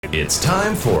It's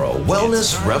time for a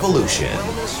Wellness Revolution.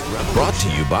 Brought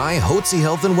to you by Hotze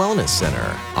Health and Wellness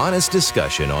Center. Honest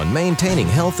discussion on maintaining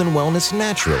health and wellness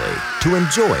naturally to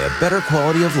enjoy a better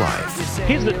quality of life.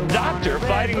 He's the doctor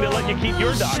fighting to let you keep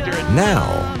your doctorate.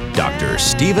 Now, Dr.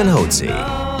 Stephen Hotze.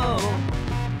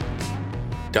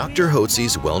 Dr.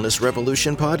 Hotze's Wellness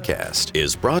Revolution podcast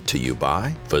is brought to you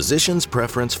by Physicians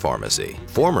Preference Pharmacy,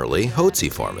 formerly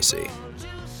Hotze Pharmacy.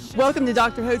 Welcome to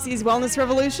Dr. Hotze's Wellness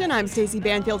Revolution. I'm Stacey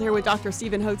Banfield here with Dr.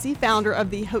 Stephen Hotze, founder of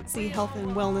the Hotze Health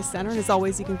and Wellness Center. And as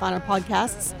always, you can find our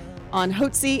podcasts on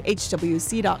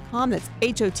hotzehwc.com. That's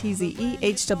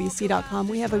HOTZEHWC.com.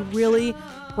 We have a really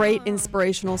great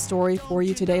inspirational story for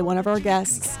you today. One of our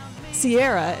guests,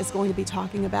 Sierra, is going to be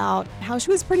talking about how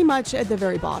she was pretty much at the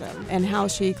very bottom and how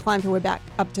she climbed her way back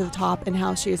up to the top and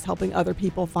how she is helping other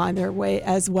people find their way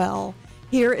as well.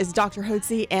 Here is Dr.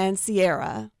 Hotze and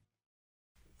Sierra.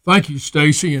 Thank you,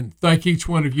 Stacey, and thank each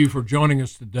one of you for joining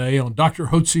us today on Dr.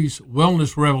 Hotze's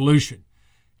Wellness Revolution.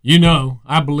 You know,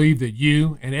 I believe that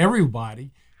you and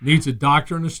everybody needs a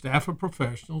doctor and a staff of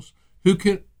professionals who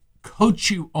can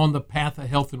coach you on the path of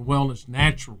health and wellness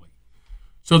naturally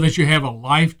so that you have a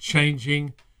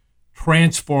life-changing,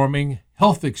 transforming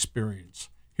health experience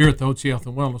here at the Hotze Health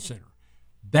and Wellness Center.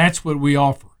 That's what we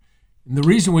offer. And the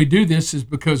reason we do this is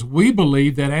because we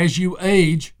believe that as you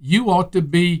age, you ought to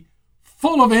be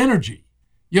full of energy.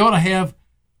 You ought to have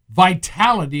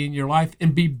vitality in your life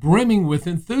and be brimming with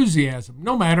enthusiasm.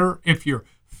 No matter if you're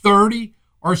 30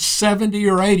 or 70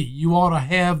 or 80, you ought to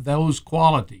have those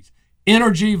qualities: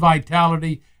 energy,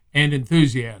 vitality, and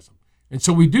enthusiasm. And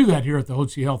so we do that here at the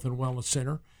Hotze Health and Wellness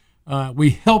Center. We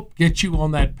help get you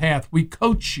on that path. We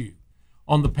coach you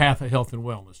on the path of health and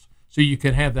wellness so you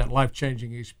can have that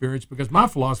life-changing experience, because my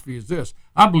philosophy is this: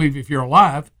 I believe if you're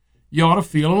alive, you ought to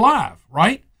feel alive,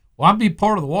 right? Well, I'd be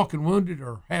part of the walking wounded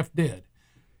or half dead.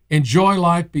 Enjoy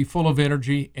life, be full of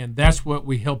energy, and that's what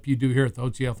we help you do here at the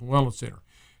Hotze Health and Wellness Center.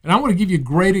 And I want to give you a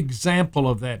great example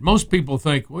of that. Most people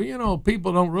think, well, you know,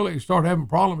 people don't really start having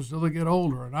problems until they get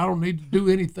older, and I don't need to do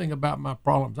anything about my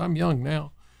problems. I'm young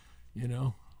now, you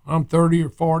know. I'm 30 or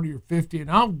 40 or 50,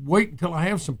 and I'll wait until I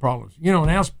have some problems. You know, an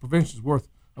ounce of prevention is worth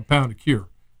a pound of cure.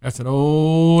 That's an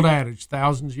old adage,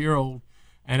 thousands of years old.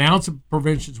 An ounce of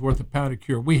prevention is worth a pound of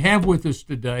cure. We have with us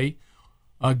today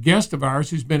a guest of ours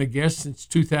who's been a guest since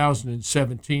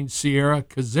 2017, Sierra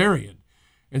Kazarian.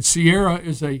 And Sierra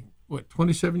is a,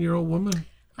 27-year-old woman?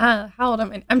 How old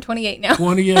am I? I'm 28 now.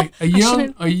 28.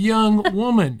 A young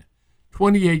woman,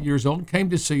 28 years old,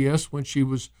 came to see us when she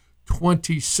was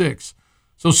 26.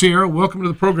 So, Sierra, welcome to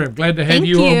the program. Glad to have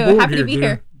you on board. Happy to be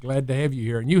here. Glad to have you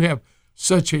here. And you have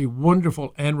such a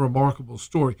wonderful and remarkable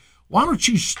story. Why don't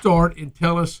you start and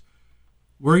tell us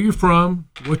where you're from,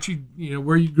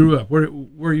 where you grew up? Where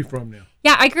are you from now?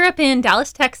 Yeah, I grew up in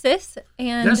Dallas, Texas,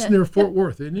 and that's near Fort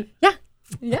Worth, isn't it? Yeah.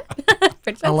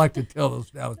 Pretty I close. like to tell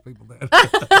those Dallas people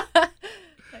that.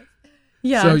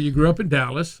 Yeah. So you grew up in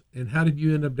Dallas, and how did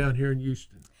you end up down here in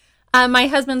Houston? My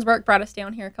husband's work brought us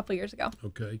down here a couple years ago.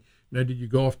 Okay. Now, did you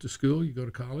go off to school? You go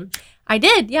to college? I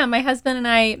did. Yeah, my husband and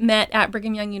I met at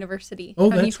Brigham Young University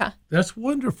in Utah. That's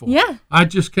wonderful. Yeah. I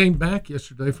just came back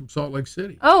yesterday from SaltAke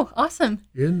City. Oh, awesome.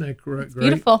 Isn't that correct? Great?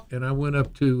 Beautiful. And I went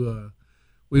up to,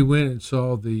 we went and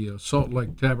saw the Salt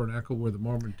Lake Tabernacle where the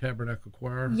Mormon Tabernacle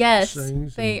Choir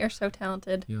sings. They are so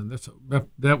talented. Yeah, and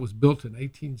that was built in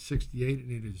 1868,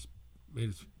 and it is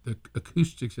the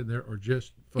acoustics in there are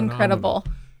just phenomenal. Incredible.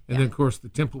 And then, of course, the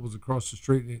temple was across the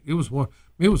street. And it was a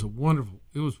wonderful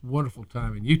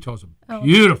time. And Utah's a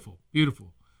beautiful,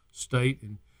 beautiful state,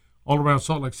 and all around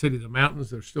Salt Lake City, the mountains,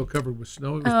 they're still covered with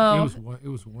snow. It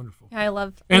was wonderful. Yeah, I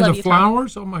love the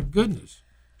flowers. Oh my goodness,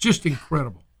 just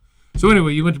incredible. So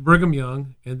anyway, you went to Brigham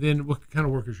Young, and then what kind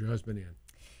of work is your husband in?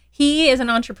 He is an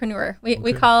entrepreneur.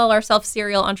 We call ourselves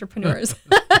serial entrepreneurs.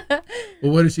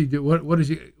 Well, what does he do? What is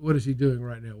he doing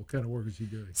right now? What kind of work is he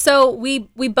doing? So we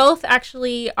both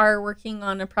actually are working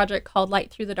on a project called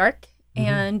Light Through the Dark,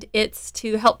 and it's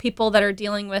to help people that are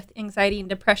dealing with anxiety and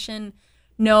depression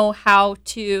know how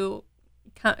to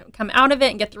come out of it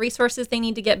and get the resources they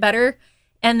need to get better.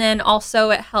 And then also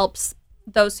it helps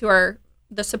those who are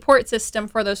the support system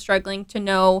for those struggling to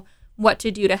know what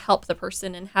to do to help the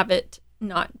person and have it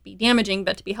not be damaging,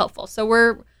 but to be helpful. So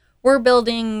we're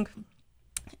building,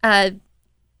 I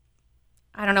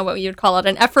don't know what you would call it,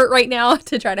 an effort right now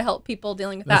to try to help people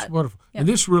dealing with that. That's wonderful. Yeah. And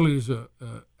this really is a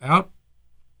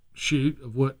outshoot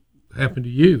of what happened to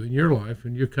you in your life,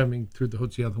 and you're coming through the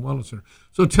Hotze Health and Wellness Center.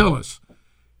 So tell us,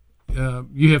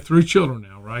 you have 3 children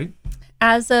now, right?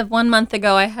 As of 1 month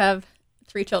ago, I have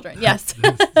 3 children. Yes.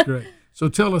 That's great. So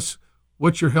tell us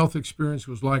what your health experience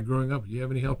was like growing up. Do you have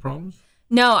any health problems?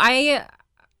 No, I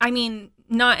I mean,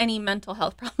 not any mental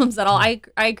health problems at all.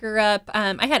 I grew up,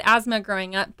 I had asthma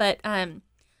growing up, but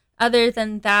other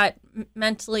than that,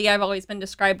 mentally, I've always been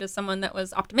described as someone that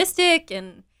was optimistic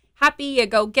and happy, a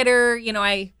go-getter. You know,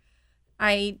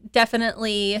 I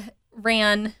definitely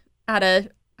ran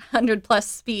at 100+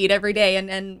 speed every day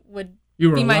and would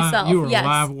be myself. You were yes. a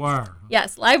live wire.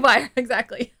 Yes, live wire,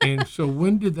 exactly. And so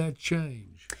when did that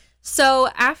change? So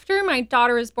after my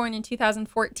daughter was born in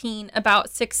 2014,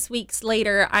 about 6 weeks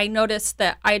later, I noticed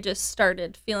that I just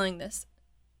started feeling this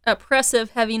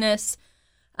oppressive heaviness.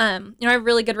 I have a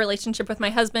really good relationship with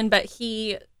my husband, but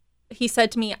he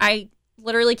said to me, I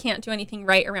literally can't do anything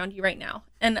right around you right now.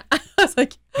 And I was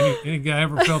like, any guy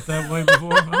ever felt that way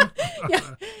before? Huh?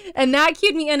 yeah. And that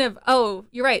cued me in of, oh,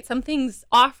 you're right, something's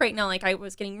off right now. Like I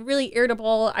was getting really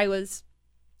irritable. I was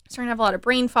starting to have a lot of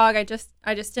brain fog. I just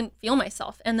didn't feel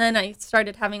myself. And then I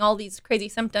started having all these crazy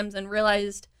symptoms and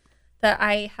realized that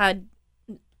I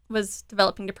was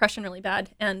developing depression really bad.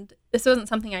 And this wasn't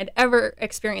something I'd ever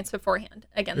experienced beforehand.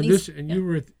 Again, you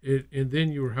were and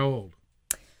then you were how old?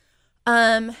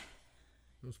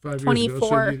 It was 5 years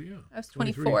 24. Ago, so I was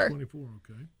 24. 24,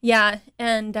 okay. Yeah,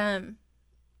 and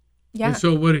yeah. And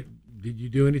so what did you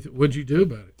do anything? What did you do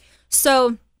about it?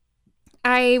 So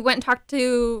I went and talked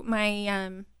to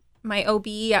my my OB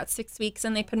at 6 weeks,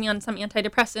 and they put me on some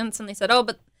antidepressants, and they said, oh,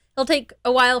 but it'll take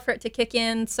a while for it to kick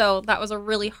in. So that was a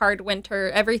really hard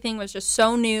winter. Everything was just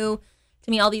so new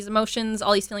to me, all these emotions,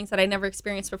 all these feelings that I never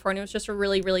experienced before, and it was just a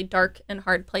really, really dark and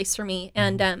hard place for me.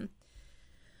 And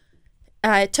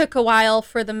it took a while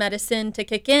for the medicine to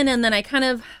kick in, and then I kind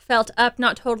of felt up,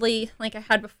 not totally like I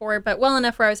had before, but well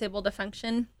enough where I was able to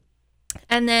function.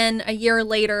 And then a year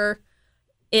later,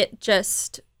 it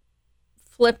just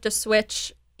flipped a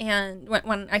switch, and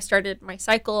when I started my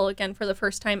cycle again for the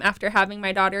first time after having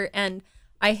my daughter, and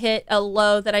I hit a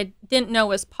low that I didn't know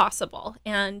was possible.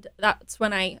 And that's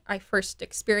when I first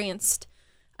experienced,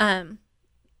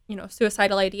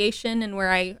 suicidal ideation, and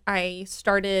where I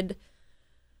started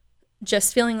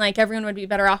just feeling like everyone would be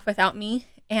better off without me,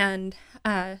 and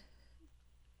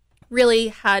really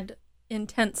had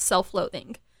intense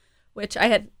self-loathing, which I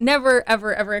had never,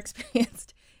 ever, ever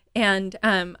experienced. And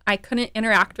I couldn't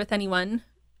interact with anyone.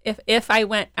 If I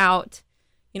went out,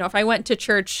 if I went to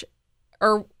church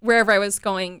or wherever I was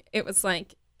going, it was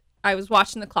like I was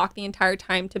watching the clock the entire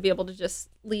time to be able to just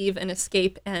leave and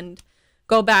escape and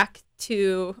go back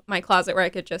to my closet where I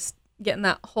could just get in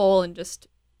that hole and just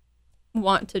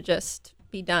want to just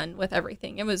be done with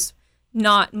everything. It was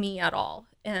not me at all,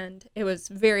 and it was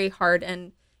very hard.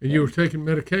 And you were taking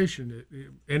medication,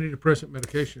 antidepressant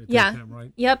medication at that time,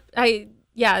 right? Yep. I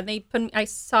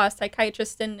saw a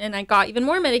psychiatrist, and I got even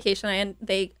more medication, and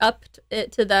they upped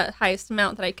it to the highest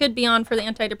amount that I could be on for the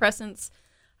antidepressants.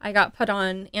 I got put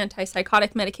on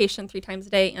antipsychotic medication 3 times a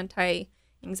day,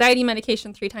 anti-anxiety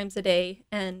medication 3 times a day,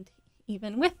 and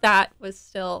even with that was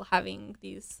still having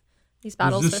these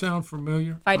battles. Does this sound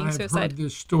familiar? Fighting suicide. I've heard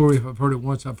this story. If I've heard it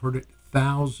once, I've heard it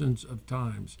thousands of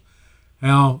times.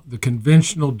 How the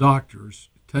conventional doctors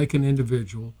take an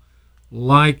individual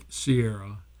like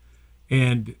Sierra,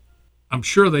 and I'm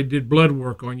sure they did blood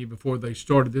work on you before they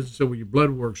started this, so your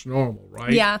blood work's normal,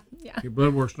 right? Yeah. Your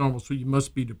blood work's normal, so you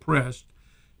must be depressed.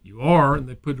 You are, and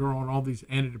they put her on all these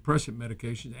antidepressant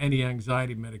medications,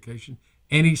 anti-anxiety medication,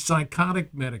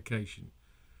 antipsychotic medication.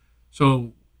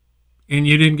 So, and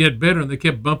you didn't get better, and they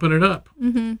kept bumping it up.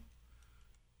 Mm-hmm.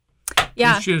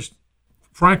 Yeah. It's just,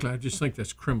 frankly, I just think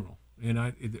that's criminal.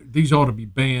 And these ought to be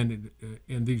banned,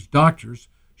 and these doctors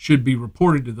should be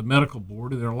reported to the medical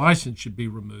board, and their license should be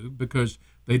removed because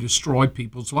they destroy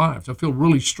people's lives. I feel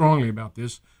really strongly about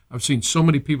this. I've seen so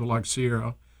many people like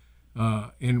Sierra,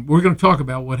 and we're going to talk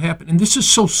about what happened. And this is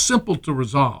so simple to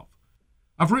resolve.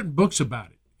 I've written books about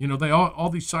it. All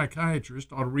these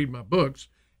psychiatrists ought to read my books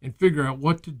and figure out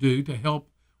what to do to help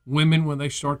women when they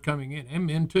start coming in, and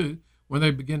men too, when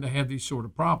they begin to have these sort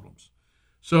of problems.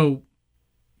 So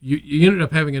you ended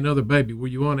up having another baby. Were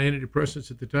you on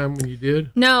antidepressants at the time when you did?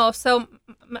 No, so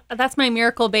that's my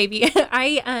miracle baby.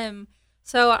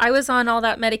 So I was on all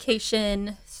that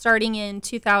medication starting in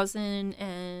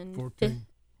 2014.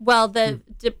 Well, the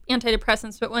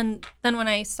antidepressants, but when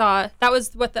I saw, that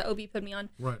was what the OB put me on.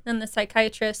 Right. Then the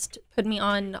psychiatrist put me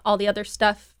on all the other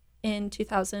stuff in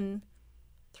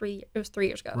 2003. It was 3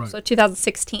 years ago, right. So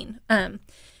 2016. And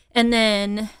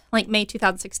then like May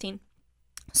 2016.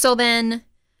 So then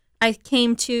I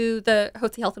came to the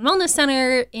Hotze Health and Wellness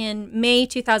Center in May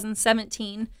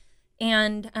 2017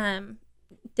 and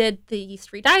did the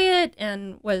yeast-free diet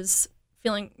and was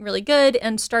feeling really good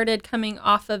and started coming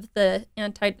off of the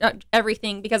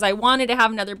everything because I wanted to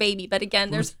have another baby. But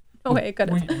again, there's no way I could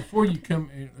have. Before you come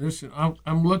in, listen,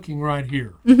 I'm looking right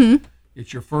here.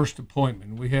 It's your first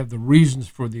appointment. We have the reasons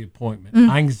for the appointment: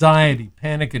 anxiety,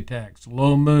 panic attacks,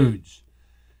 low moods,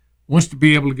 wants to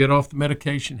be able to get off the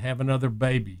medication, have another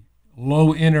baby,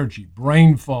 low energy,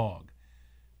 brain fog,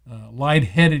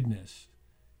 lightheadedness,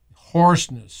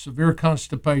 hoarseness, severe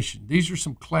constipation. These are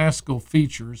some classical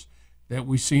features that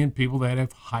we see in people that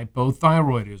have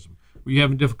hypothyroidism. Were you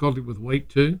having difficulty with weight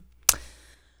too?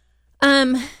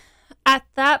 At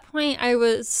that point, I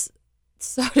was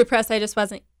so depressed. I just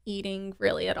wasn't eating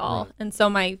really at all, Right. and so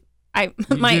my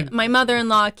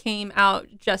mother-in-law came out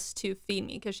just to feed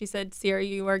me because she said, "Sierra,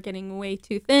 you are getting way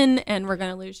too thin, and we're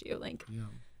gonna lose you." Like,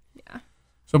 yeah.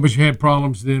 So, but you had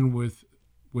problems then with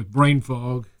brain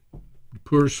fog,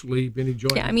 poor sleep, any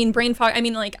joint? Yeah, I mean, brain fog. I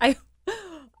mean, like,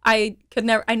 I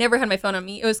never had my phone on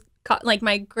me. It was like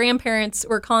my grandparents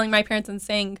were calling my parents and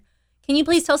saying, "Can you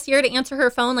please tell Sierra to answer her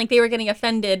phone?" Like, they were getting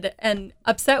offended and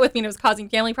upset with me, and it was causing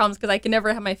family problems because I could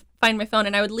never find my phone,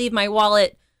 and I would leave my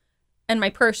wallet and my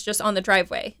purse just on the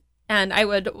driveway, and I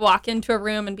would walk into a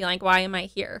room and be like, "Why am I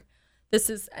here? This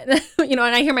is," and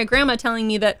I hear my grandma telling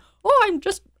me that, "Oh,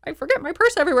 I forget my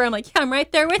purse everywhere." I'm like, "Yeah, I'm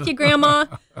right there with you, Grandma,"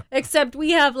 except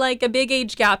we have like a big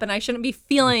age gap, and I shouldn't be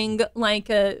feeling like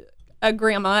a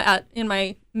grandma in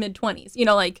my mid-20s,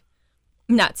 like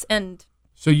nuts. And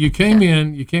so you came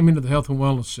into the Health and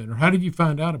Wellness Center. How did you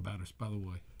find out about us, by the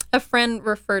way? a friend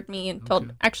referred me and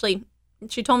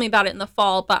she told me about it in the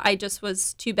fall, but I just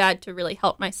was too bad to really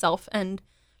help myself. And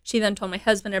she then told my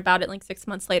husband about it like 6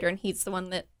 months later, and he's the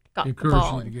one that got the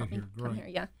ball and helped me come here.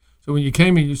 Yeah. So when you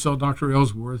came in, you saw Dr.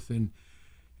 Ellsworth, and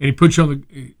he put you on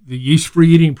the yeast-free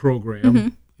eating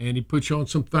program, and he put you on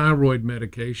some thyroid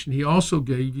medication. He also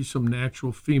gave you some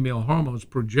natural female hormones,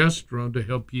 progesterone, to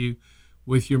help you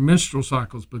with your menstrual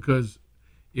cycles, because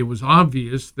it was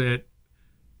obvious that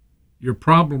your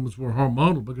problems were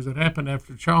hormonal because it happened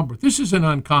after childbirth. This isn't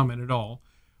uncommon at all.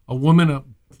 A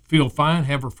woman feel fine,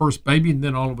 have her first baby, and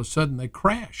then all of a sudden they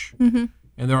crash. And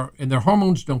their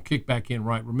hormones don't kick back in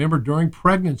right. Remember, during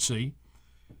pregnancy,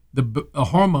 the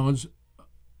hormones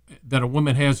that a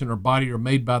woman has in her body are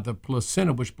made by the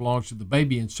placenta, which belongs to the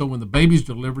baby. And so when the baby's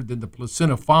delivered, then the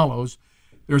placenta follows.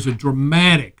 There's a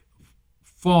dramatic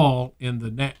fall in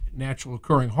the natural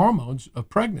occurring hormones of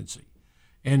pregnancy.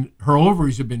 And her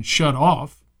ovaries have been shut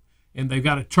off, and they've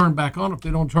got to turn back on. If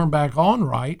they don't turn back on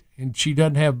right, and she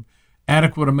doesn't have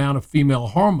adequate amount of female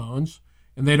hormones,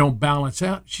 and they don't balance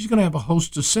out, she's going to have a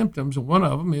host of symptoms. And one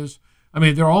of them is,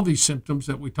 there are all these symptoms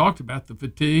that we talked about: the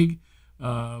fatigue,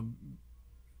 low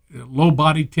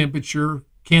body temperature,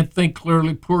 can't think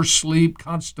clearly, poor sleep,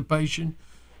 constipation.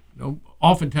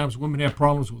 Oftentimes women have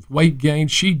problems with weight gain.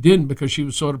 She didn't, because she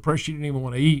was so depressed she didn't even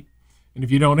want to eat. And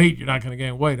if you don't eat, you're not going to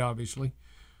gain weight, obviously.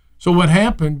 So what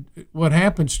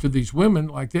happens to these women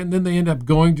like that? And then they end up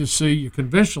going to see your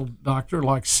conventional doctor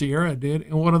like Sierra did.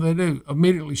 And what do?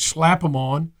 Immediately slap them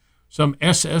on some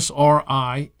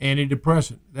SSRI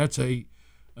antidepressant. That's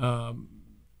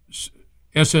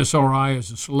SSRI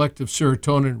is a selective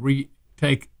serotonin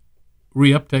reuptake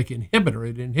inhibitor.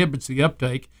 It inhibits the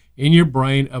uptake in your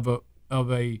brain of a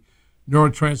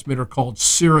neurotransmitter called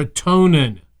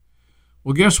serotonin.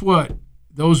 Well, guess what?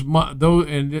 Those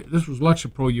and this was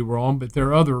Lexapro you were on, but there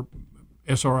are other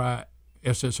SSRI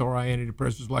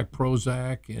antidepressants like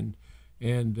Prozac and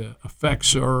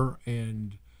Effexor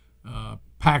and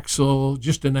Paxil,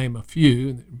 just to name a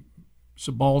few,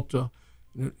 Cymbalta,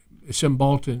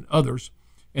 and others.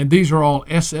 And these are all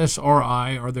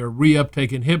SSRI, or they're reuptake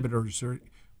inhibitors,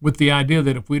 with the idea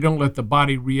that if we don't let the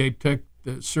body reuptake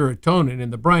the serotonin in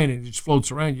the brain and it just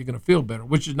floats around, you're going to feel better,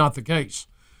 which is not the case.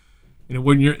 And it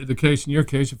wasn't the case in your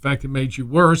case. In fact, it made you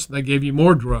worse. They gave you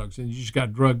more drugs, and you just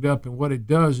got drugged up. And what it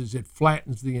does is it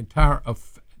flattens the entire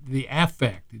the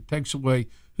affect. It takes away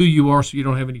who you are, so you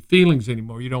don't have any feelings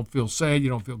anymore. You don't feel sad. You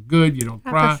don't feel good. You don't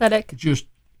cry. Apathetic. Just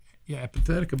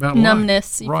apathetic about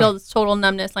numbness. life. You feel total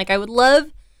numbness. Like, I would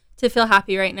love to feel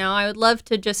happy right now. I would love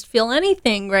to just feel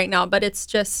anything right now, but it's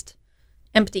just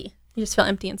empty. You just feel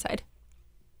empty inside.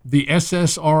 The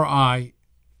SSRI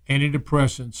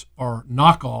antidepressants are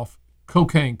knockoff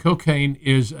cocaine. Cocaine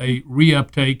is a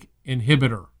reuptake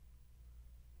inhibitor.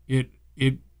 It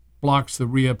blocks the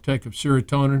reuptake of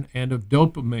serotonin and of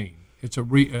dopamine. It's a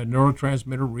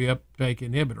neurotransmitter reuptake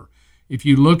inhibitor. If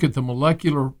you look at the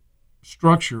molecular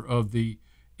structure of the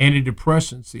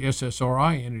antidepressants, the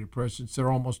SSRI antidepressants,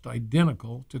 they're almost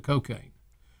identical to cocaine.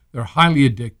 They're highly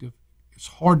addictive. It's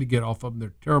hard to get off of them.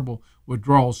 They're terrible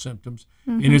withdrawal symptoms.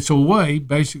 And it's a way,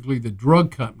 basically, the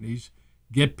drug companies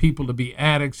get people to be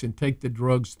addicts and take the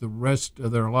drugs the rest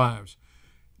of their lives.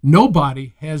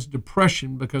 nobody has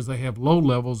depression because they have low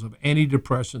levels of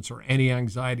antidepressants or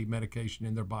anti-anxiety medication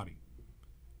in their body.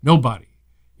 Nobody.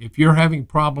 If you're having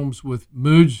problems with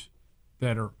moods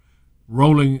that are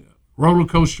roller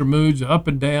coaster moods up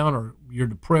and down, or you're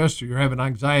depressed, or you're having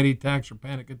anxiety attacks or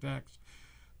panic attacks,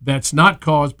 that's not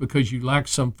caused because you lack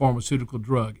some pharmaceutical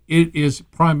drug. It is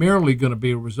primarily going to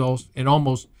be a result, in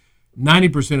almost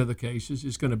 90% of the cases,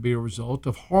 is going to be a result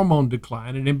of hormone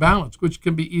decline and imbalance, which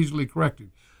can be easily corrected.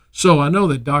 So I know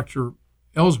that Dr.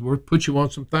 Ellsworth put you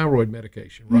on some thyroid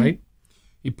medication, right?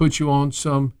 He put you on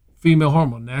some female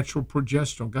hormone, natural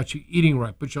progesterone, got you eating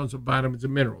right, put you on some vitamins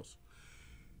and minerals.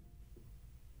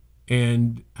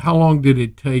 And how long did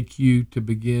it take you to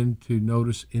begin to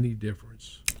notice any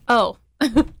difference? Oh,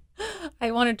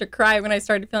 I wanted to cry when I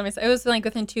started feeling myself. It was like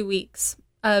within 2 weeks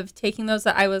of taking those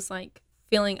that I was like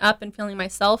feeling up and feeling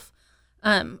myself.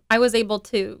 I was able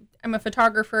to, I'm a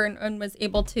photographer and was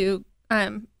able to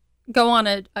go on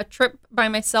a trip by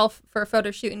myself for a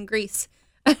photo shoot in Greece,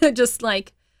 just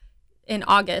like in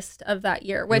August of that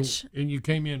year, which. And you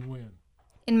came in when?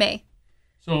 In May.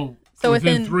 So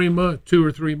within 3 months, 2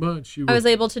 or 3 months, I was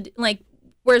able to, like,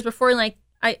 whereas before, like,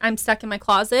 I'm stuck in my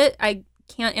closet. I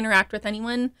can't interact with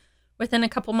anyone. Within a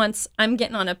couple months, I'm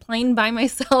getting on a plane by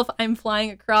myself. I'm flying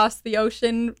across the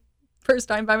ocean, first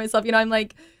time by myself. You know, I'm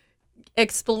like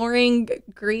exploring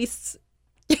Greece,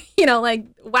 you know, like,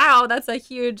 wow, that's a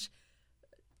huge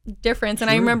difference. Sure.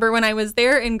 And I remember when I was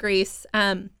there in Greece,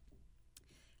 I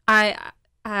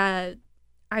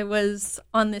was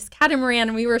on this catamaran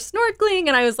and we were snorkeling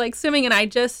and I was like swimming and I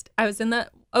was in the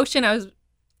ocean. I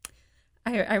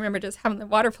remember just having the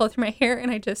water flow through my hair and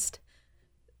I just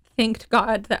thanked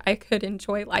God that I could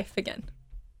enjoy life again.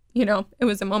 You know, it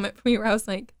was a moment for me where I was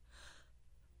like,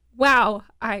 wow,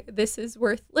 this is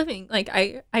worth living. Like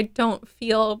I don't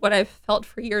feel what I've felt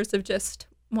for years of just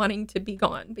wanting to be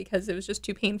gone because it was just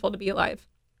too painful to be alive.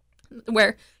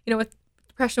 Where, you know, with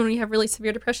depression, when you have really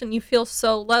severe depression, you feel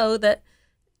so low that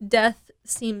death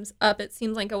seems up. It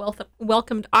seems like a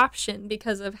welcomed option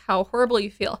because of how horrible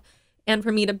you feel. And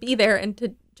for me to be there and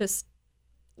to just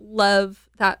love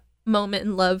that moment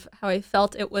and love how I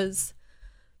felt, it was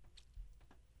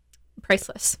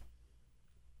priceless.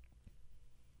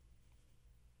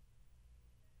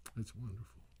 That's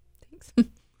wonderful. Thanks.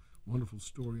 Wonderful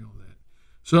story on that.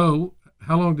 So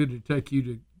how long did it take you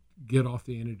to get off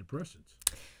the antidepressants?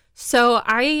 So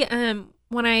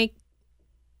when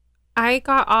I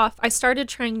got off, I started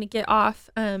trying to get off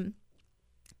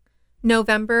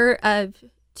November of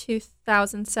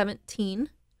 2017.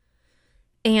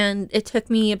 And it took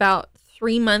me about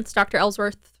 3 months. Dr.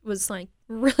 Ellsworth was like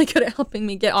really good at helping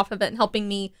me get off of it and helping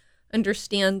me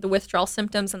understand the withdrawal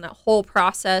symptoms and that whole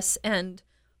process and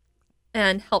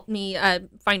helped me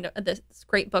find this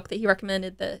great book that he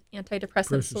recommended, The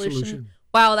Antidepressant Solution.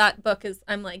 Wow, that book is,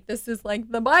 I'm like, this is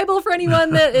like the Bible for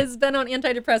anyone that has been on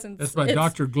antidepressants. That's by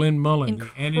Dr. Glenn Mullen, The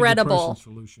Antidepressant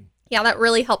Solution. Yeah, that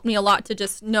really helped me a lot to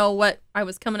just know what I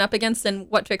was coming up against and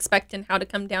what to expect and how to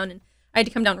come down. And I had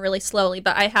to come down really slowly,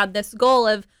 but I had this goal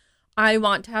of, I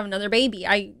want to have another baby.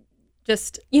 I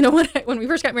just, you know, when we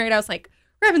first got married, I was like,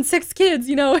 we're having 6 kids,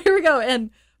 you know, here we go.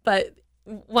 But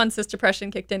once this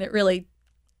depression kicked in, it really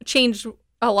changed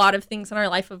a lot of things in our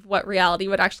life of what reality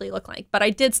would actually look like. But I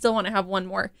did still want to have one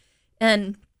more.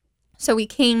 And so we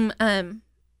came,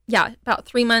 about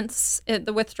 3 months.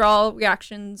 The withdrawal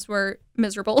reactions were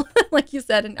miserable, like you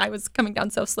said, and I was coming down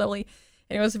so slowly.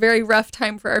 And it was a very rough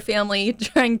time for our family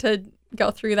trying to go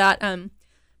through that.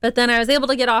 But then I was able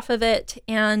to get off of it.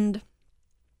 And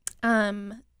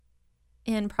in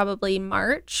probably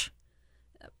March,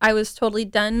 I was totally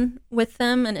done with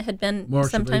them. And it had been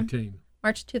sometime.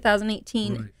 March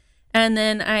 2018. Right. And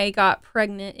then I got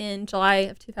pregnant in July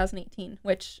of 2018,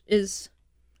 which is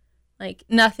like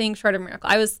nothing short of a miracle.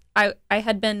 I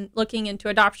had been looking into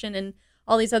adoption and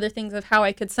all these other things of how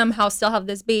I could somehow still have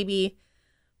this baby,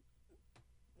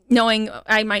 knowing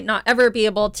I might not ever be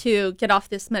able to get off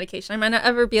this medication. I might not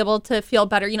ever be able to feel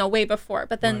better, you know, way before.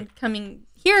 But then coming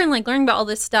here and like learning about all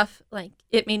this stuff, like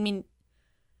it made me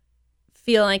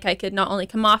feel like I could not only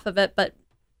come off of it, but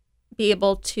be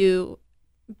able to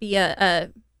be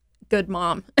a good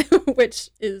mom, which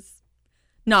is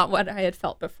not what I had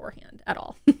felt beforehand at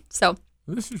all. So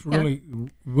this is really,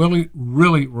 really,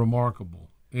 really remarkable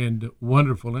and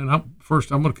wonderful. And I'm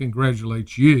going to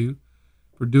congratulate you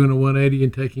for doing a 180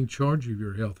 and taking charge of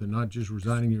your health and not just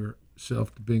resigning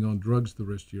yourself to being on drugs the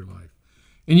rest of your life.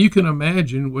 And you can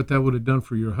imagine what that would have done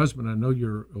for your husband. I know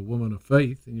you're a woman of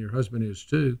faith, and your husband is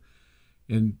too.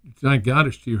 And thank God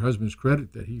it's to your husband's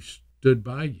credit that he stood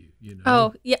by you, you know.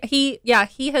 Oh, yeah,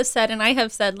 he has said, and I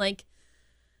have said, like,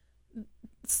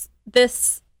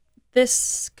 this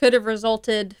could have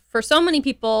resulted for so many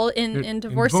people in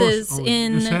divorces,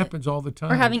 this happens all the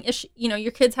time, or having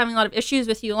your kids having a lot of issues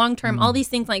with you long term. All these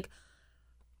things. Like,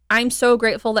 I'm so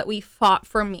grateful that we fought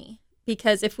for me,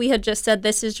 because if we had just said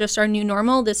this is just our new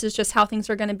normal, this is just how things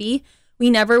are going to be, we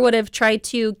never would have tried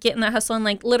to get in that hustle and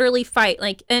like literally fight.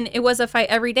 Like, and it was a fight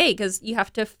every day, because you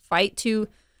have to fight to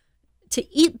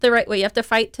eat the right way. You have to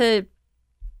fight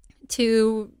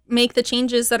to make the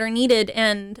changes that are needed.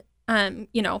 And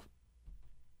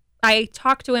I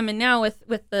talk to women now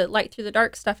with the Light Through the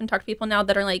Dark stuff, and talk to people now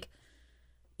that are like,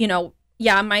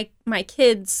 yeah, my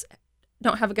kids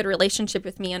don't have a good relationship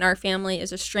with me, and our family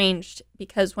is estranged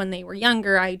because when they were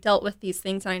younger, I dealt with these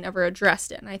things and I never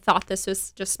addressed it. And I thought this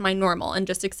was just my normal, and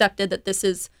just accepted that this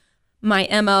is my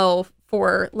MO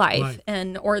for life.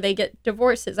 Or they get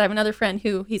divorces. I have another friend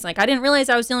who, he's like, I didn't realize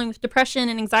I was dealing with depression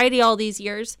and anxiety all these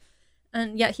years.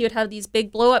 And yet he would have these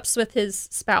big blow ups with his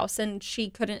spouse, and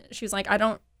she was like, I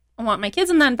don't want my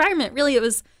kids in that environment. Really, it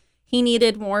was, he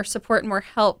needed more support and more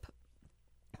help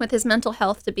with his mental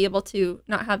health to be able to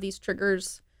not have these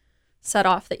triggers set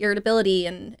off, the irritability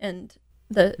and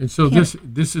so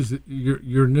this is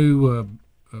your new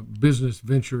business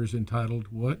venture is entitled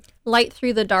what? Light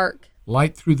Through the Dark.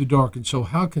 Light Through the Dark. And so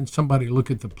how can somebody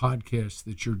look at the podcast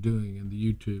that you're doing and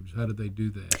the YouTubes? How do they do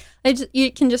that?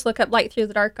 You can just look up Light Through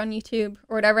the Dark on YouTube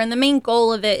or whatever. And the main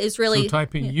goal of it is really... So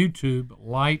type in YouTube,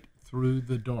 Light Through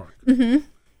the Dark. Mm-hmm.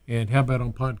 And how about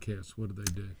on podcasts? What do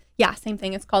they do? Yeah, same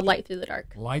thing. It's called Light Through the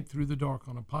Dark. Light Through the Dark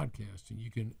on a podcast. And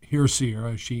you can hear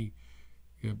Sierra. She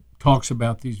talks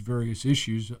about these various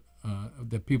issues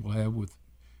that people have with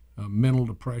mental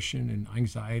depression and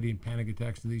anxiety and panic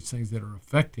attacks and these things that are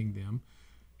affecting them.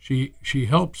 She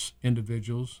helps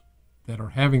individuals that are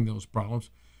having those problems,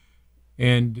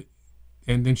 and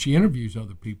then she interviews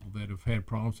other people that have had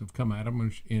problems, have come at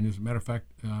them. And as a matter of fact,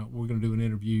 we're going to do an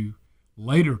interview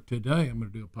later today. I'm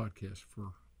going to do a podcast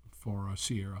for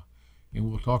Sierra, and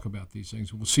we'll talk about these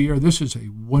things. Well, Sierra, this is a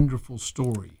wonderful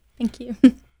story. Thank you.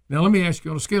 Now, let me ask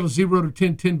you, on a scale of 0 to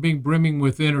 10, 10 being brimming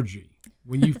with energy,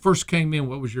 when you first came in,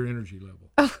 what was your energy level?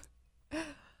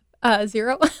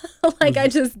 0. Like, I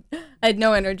had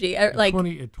no energy. At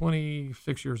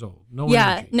 26 years old, no energy.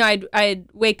 Yeah, no, I'd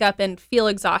wake up and feel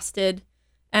exhausted,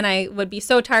 and I would be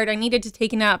so tired. I needed to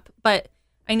take a nap, but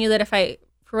I knew that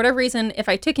for whatever reason, if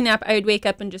I took a nap, I would wake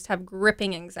up and just have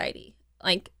gripping anxiety,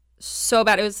 like so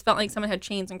bad. Felt like someone had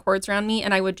chains and cords around me,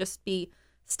 and I would just be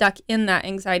stuck in that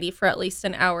anxiety for at least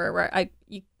an hour, where I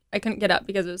couldn't get up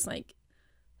because it was like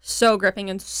so gripping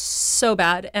and so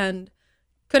bad, and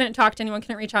couldn't talk to anyone,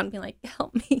 couldn't reach out and be like,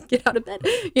 help me get out of bed,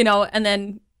 and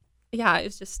then, yeah, it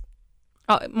was just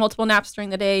multiple naps during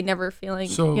the day, never feeling,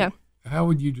 How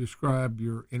would you describe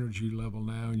your energy level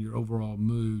now and your overall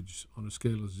moods on a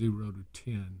scale of 0 to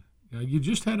 10? Now, you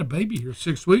just had a baby here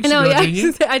 6 weeks ago, didn't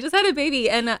you? I just had a baby,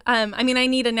 and I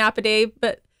need a nap a day,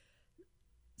 but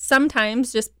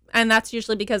sometimes and that's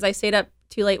usually because I stayed up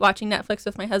too late watching Netflix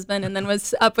with my husband and then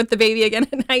was up with the baby again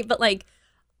at night. But like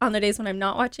on the days when I'm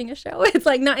not watching a show, it's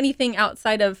like not anything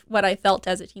outside of what I felt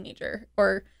as a teenager,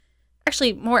 or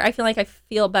actually more, I feel like I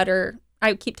feel better.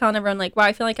 I keep telling everyone like, wow,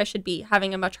 I feel like I should be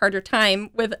having a much harder time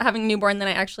with having a newborn than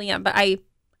I actually am. But I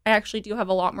actually do have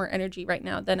a lot more energy right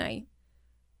now than I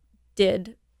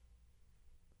did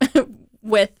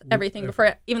with everything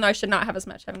before, even though I should not have as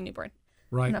much having a newborn.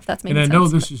 Right. I don't know if that's making sense. And I know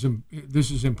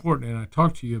this is important, and I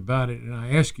talked to you about it, and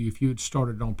I asked you if you had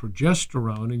started on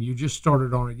progesterone, and you just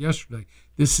started on it yesterday.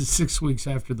 This is 6 weeks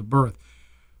after the birth.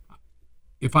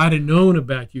 If I'd have known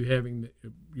about you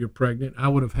you're pregnant, I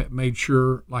would have made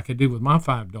sure, like I did with my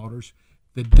 5 daughters,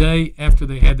 the day after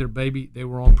they had their baby, they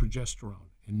were on progesterone.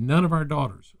 And none of our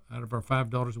daughters, out of our 5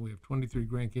 daughters, and we have 23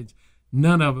 grandkids,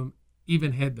 none of them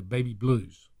even had the baby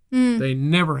blues. They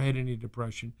never had any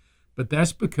depression. But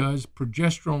that's because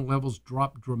progesterone levels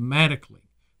drop dramatically.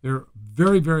 They're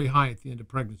very, very high at the end of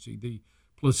pregnancy. The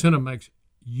placenta makes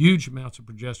huge amounts of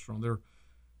progesterone. They're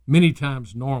many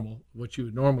times normal, what you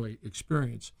would normally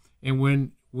experience. And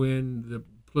when the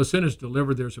placenta is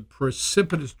delivered, there's a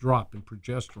precipitous drop in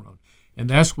progesterone. And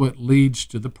that's what leads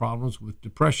to the problems with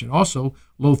depression. Also,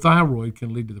 low thyroid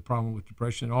can lead to the problem with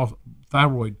depression. Also,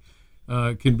 thyroid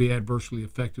can be adversely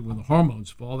affected when the hormones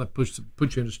fall. That puts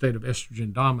you in a state of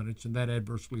estrogen dominance, and that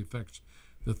adversely affects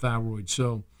the thyroid.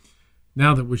 So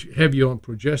now that we have you on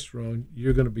progesterone,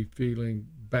 you're going to be feeling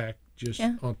back just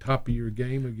on top of your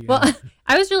game again. Well,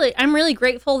 I'm really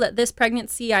grateful that this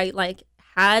pregnancy I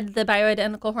had the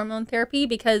bioidentical hormone therapy,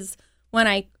 because when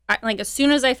I as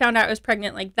soon as I found out I was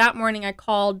pregnant, like that morning I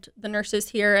called the nurses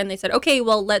here and they said, okay,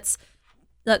 well let's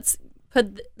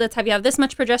have you have this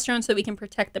much progesterone so we can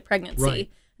protect the pregnancy.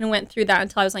 Right. and went through that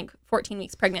until I was like 14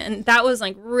 weeks pregnant. And that was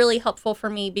like really helpful for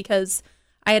me because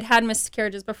I had had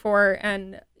miscarriages before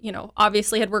and,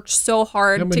 obviously had worked so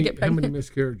hard to get pregnant. How many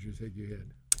miscarriages had you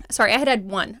had? Sorry, I had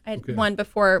one. I had one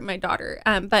before my daughter.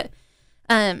 And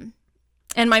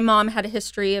my mom had a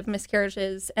history of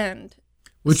miscarriages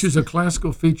which is a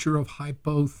classical feature of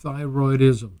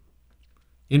hypothyroidism.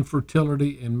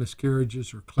 Infertility and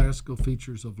miscarriages are classical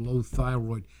features of low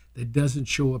thyroid that doesn't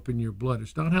show up in your blood.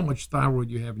 It's not how much thyroid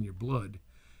you have in your blood.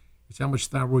 It's how much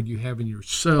thyroid you have in your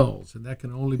cells, and that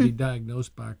can only be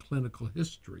diagnosed by a clinical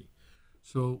history.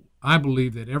 So I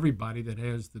believe that everybody that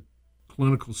has the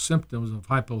clinical symptoms of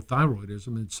hypothyroidism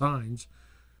and signs,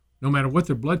 no matter what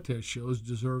their blood test shows,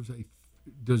 deserves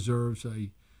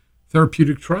a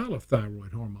therapeutic trial of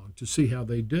thyroid hormone to see how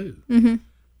they do. Mm-hmm.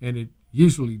 And it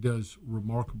usually does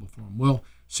remarkable for them. Well,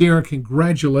 Sierra,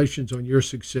 congratulations on your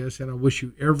success, and I wish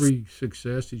you every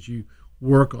success as you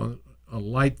work on a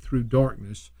light through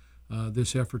darkness,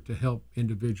 this effort to help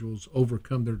individuals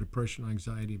overcome their depression,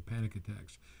 anxiety, and panic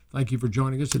attacks. Thank you for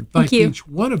joining us, and thank each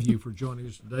one of you for joining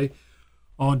us today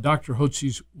on Dr.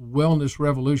 Hotze's Wellness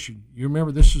Revolution. You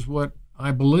remember, this is what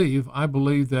I believe. I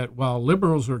believe that while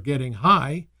liberals are getting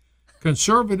high,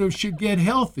 conservatives should get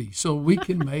healthy so we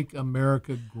can make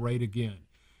America great again.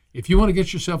 If you want to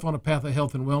get yourself on a path of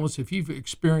health and wellness, if you've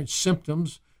experienced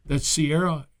symptoms that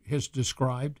Sierra has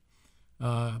described,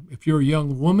 if you're a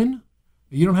young woman,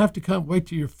 you don't have to wait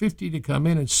till you're 50 to come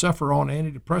in and suffer on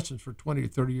antidepressants for 20 or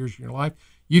 30 years of your life.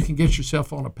 You can get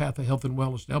yourself on a path of health and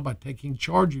wellness now by taking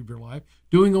charge of your life,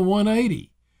 doing a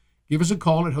 180. Give us a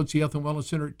call at Hotze Health and Wellness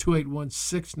Center at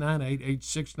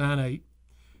 281-698-8698,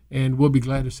 and we'll be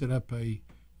glad to set up a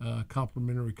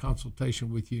complimentary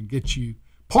consultation with you and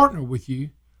partner with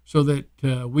you so that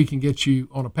we can get you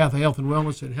on a path of health and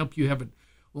wellness and help you have a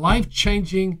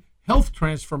life-changing health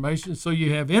transformation so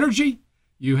you have energy,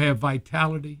 you have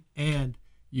vitality, and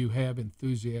you have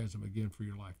enthusiasm again for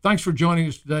your life. Thanks for joining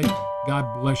us today.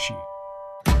 God bless you.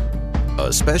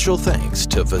 A special thanks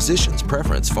to Physicians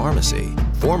Preference Pharmacy,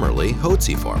 formerly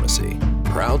Hotze Pharmacy,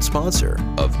 proud sponsor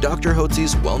of Dr.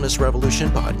 Hotze's Wellness Revolution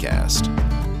podcast.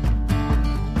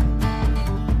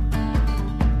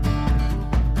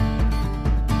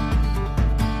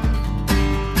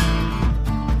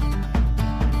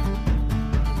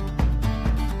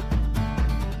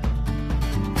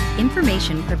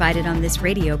 Information provided on this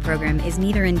radio program is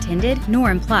neither intended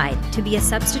nor implied to be a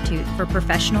substitute for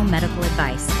professional medical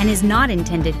advice and is not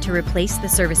intended to replace the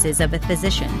services of a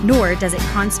physician, nor does it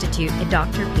constitute a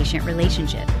doctor-patient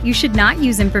relationship. You should not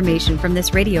use information from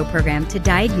this radio program to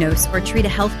diagnose or treat a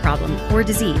health problem or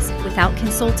disease without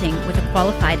consulting with a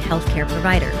qualified healthcare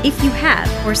provider. If you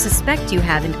have or suspect you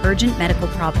have an urgent medical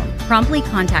problem, promptly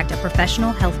contact a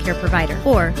professional healthcare provider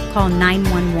or call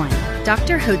 911.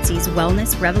 Dr. Hotze's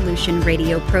Wellness Revolution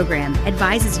radio program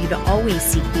advises you to always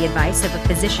seek the advice of a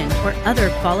physician or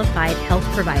other qualified health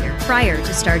provider prior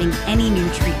to starting any new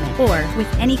treatment or with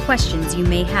any questions you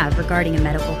may have regarding a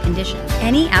medical condition.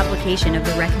 Any application of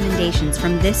the recommendations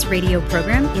from this radio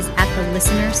program is at the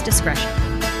listener's discretion.